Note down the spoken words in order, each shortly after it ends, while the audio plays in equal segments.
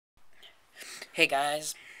Hey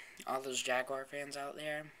guys, all those Jaguar fans out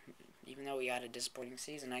there, even though we had a disappointing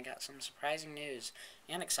season, I got some surprising news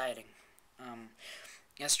and exciting.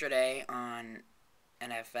 Yesterday on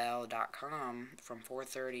NFL.com from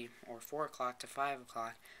 4:30 or 4 o'clock to 5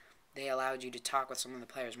 o'clock, they allowed you to talk with some of the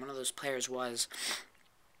players. One of those players was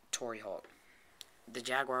Torry Holt, the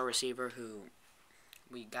Jaguar receiver who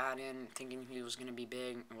we got in thinking he was going to be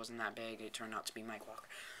big. It wasn't that big. It turned out to be Mike Walker.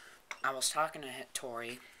 I was talking to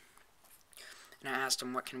Torry, and I asked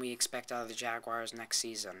him what can we expect out of the Jaguars next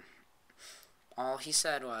season. All he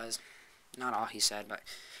said was, not all he said, but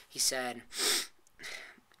he said,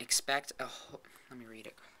 let me read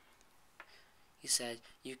it. He said,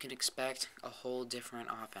 you can expect a whole different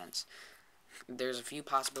offense. There's a few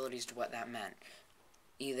possibilities to what that meant.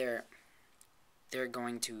 Either they're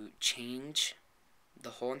going to change the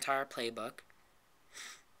whole entire playbook,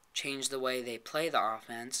 change the way they play the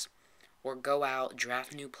offense, or go out,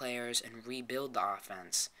 draft new players, and rebuild the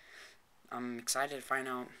offense. I'm excited to find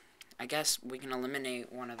out. I guess we can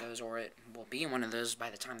eliminate one of those, or it will be one of those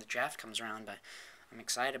by the time the draft comes around, but I'm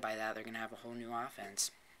excited by that. They're going to have a whole new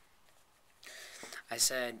offense. I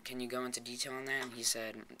said, can you go into detail on that? And he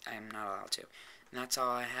said, I am not allowed to. And that's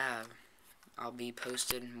all I have. I'll be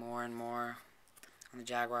posted more and more on the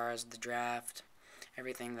Jaguars, the draft,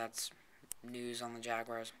 everything that's news on the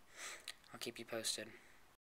Jaguars. I'll keep you posted.